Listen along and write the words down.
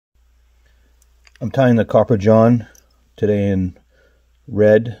I'm tying the copper john today in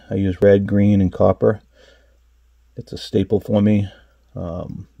red. I use red, green, and copper. It's a staple for me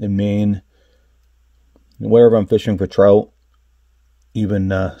in Maine. Wherever I'm fishing for trout,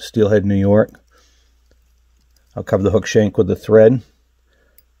 even Steelhead, New York, I'll cover the hook shank with the thread,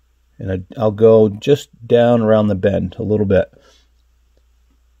 and I'll go just down around the bend a little bit.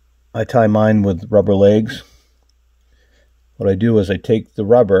 I tie mine with rubber legs. What I do is I take the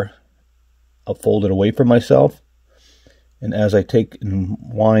rubber, I'll fold it away from myself, and as I take and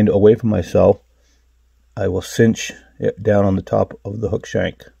wind away from myself, I will cinch it down on the top of the hook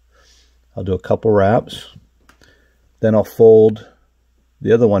shank. I'll do a couple wraps, then I'll fold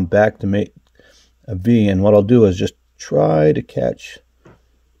the other one back to make a V, and what I'll do is just try to catch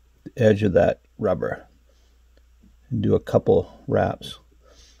the edge of that rubber and do a couple wraps,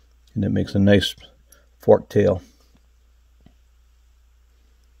 and it makes a nice fork tail.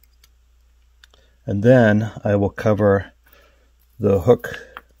 And then I will cover the hook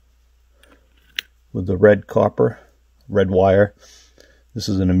with the red copper, red wire. This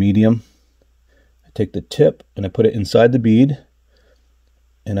is in a medium. I take the tip and I put it inside the bead,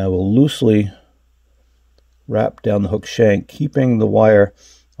 and I will loosely wrap down the hook shank, keeping the wire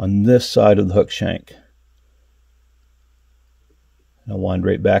on this side of the hook shank. And I'll wind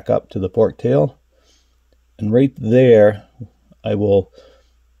right back up to the fork tail, and right there I will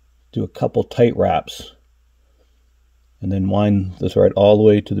do a couple tight wraps and then wind the thread all the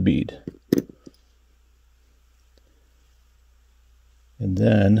way to the bead. And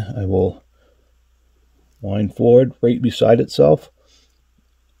then I will wind forward right beside itself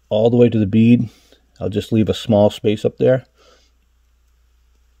all the way to the bead. I'll just leave a small space up there.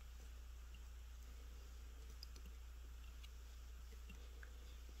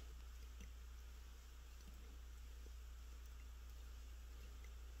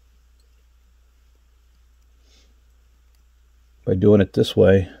 By doing it this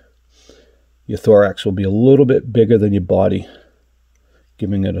way, your thorax will be a little bit bigger than your body,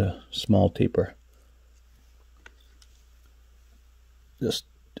 giving it a small taper. Just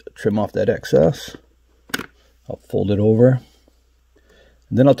trim off that excess. I'll fold it over.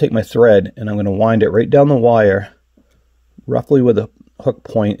 And then I'll take my thread and I'm going to wind it right down the wire, roughly where the hook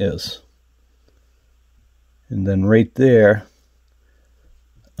point is. And then right there,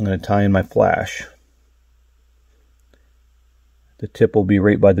 I'm going to tie in my flash. The tip will be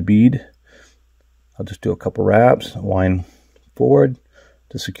right by the bead. I'll just do a couple wraps, wind forward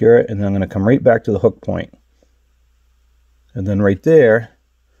to secure it, and then I'm going to come right back to the hook point. And then right there,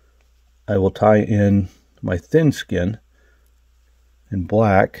 I will tie in my thin skin in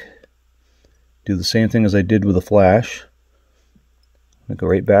black. Do the same thing as I did with the flash. I'm going to go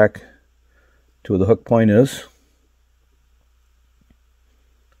right back to where the hook point is.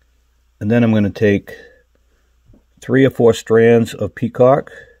 And then I'm going to take 3 or 4 strands of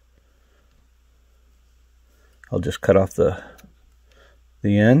Peacock. I'll just cut off the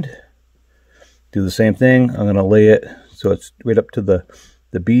end. Do the same thing. I'm going to lay it so it's right up to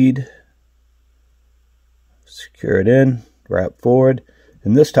the bead. Secure it in, wrap forward.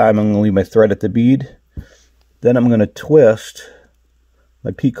 And this time I'm going to leave my thread at the bead. Then I'm going to twist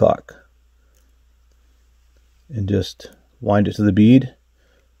my Peacock and just wind it to the bead.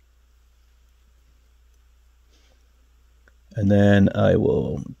 And then I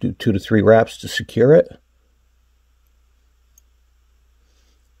will do 2 to 3 wraps to secure it.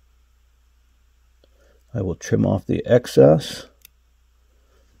 I will trim off the excess.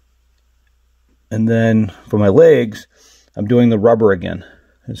 And then for my legs, I'm doing the rubber again.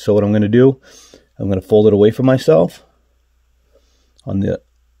 And so what I'm going to do, I'm going to fold it away from myself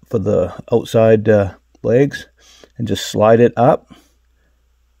for the outside legs, and just slide it up,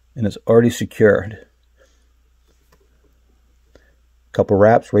 and it's already secured. Couple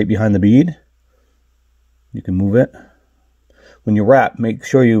wraps right behind the bead. You can move it. When you wrap, make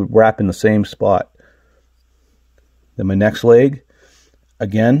sure you wrap in the same spot. Then my next leg,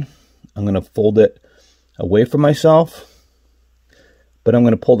 again, I'm going to fold it away from myself, but I'm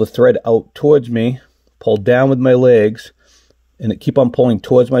going to pull the thread out towards me, pull down with my legs, and keep on pulling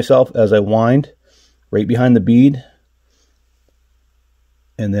towards myself as I wind right behind the bead.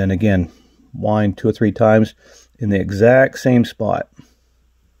 And then again, wind 2 or 3 times in the exact same spot.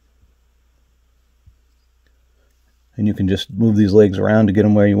 And you can just move these legs around to get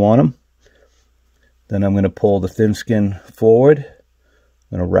them where you want them. Then I'm going to pull the thin skin forward.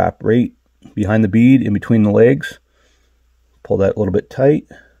 I'm going to wrap right behind the bead in between the legs. Pull that a little bit tight.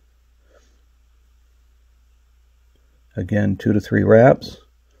 Again, 2 to 3 wraps.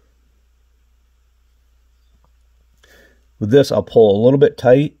 With this, I'll pull a little bit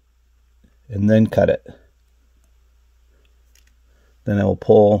tight and then cut it. Then I will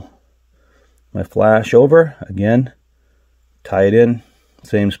pull my flash over again, tie it in,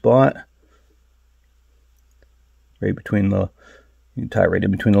 same spot, right between the, you can tie it right in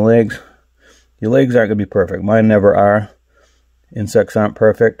between the legs. Your legs aren't going to be perfect. Mine never are. Insects aren't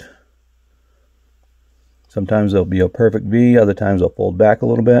perfect. Sometimes they'll be a perfect V, other times they'll fold back a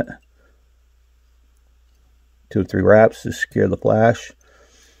little bit. 2 or 3 wraps to secure the flash.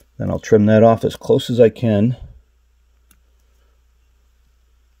 Then I'll trim that off as close as I can.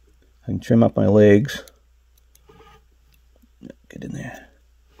 I can trim up my legs. Get in there.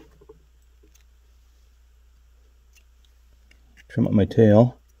 Trim up my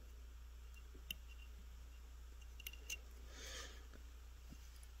tail.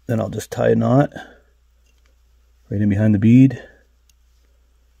 Then I'll just tie a knot right in behind the bead.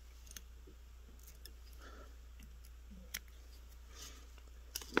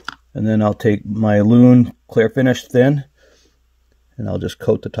 And then I'll take my Loon Clear Finish Thin, and I'll just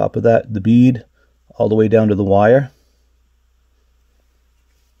coat the top of that, the bead, all the way down to the wire.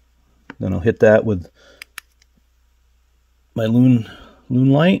 Then I'll hit that with my Loon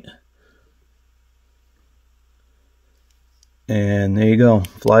light. And there you go.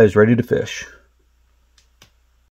 Fly is ready to fish.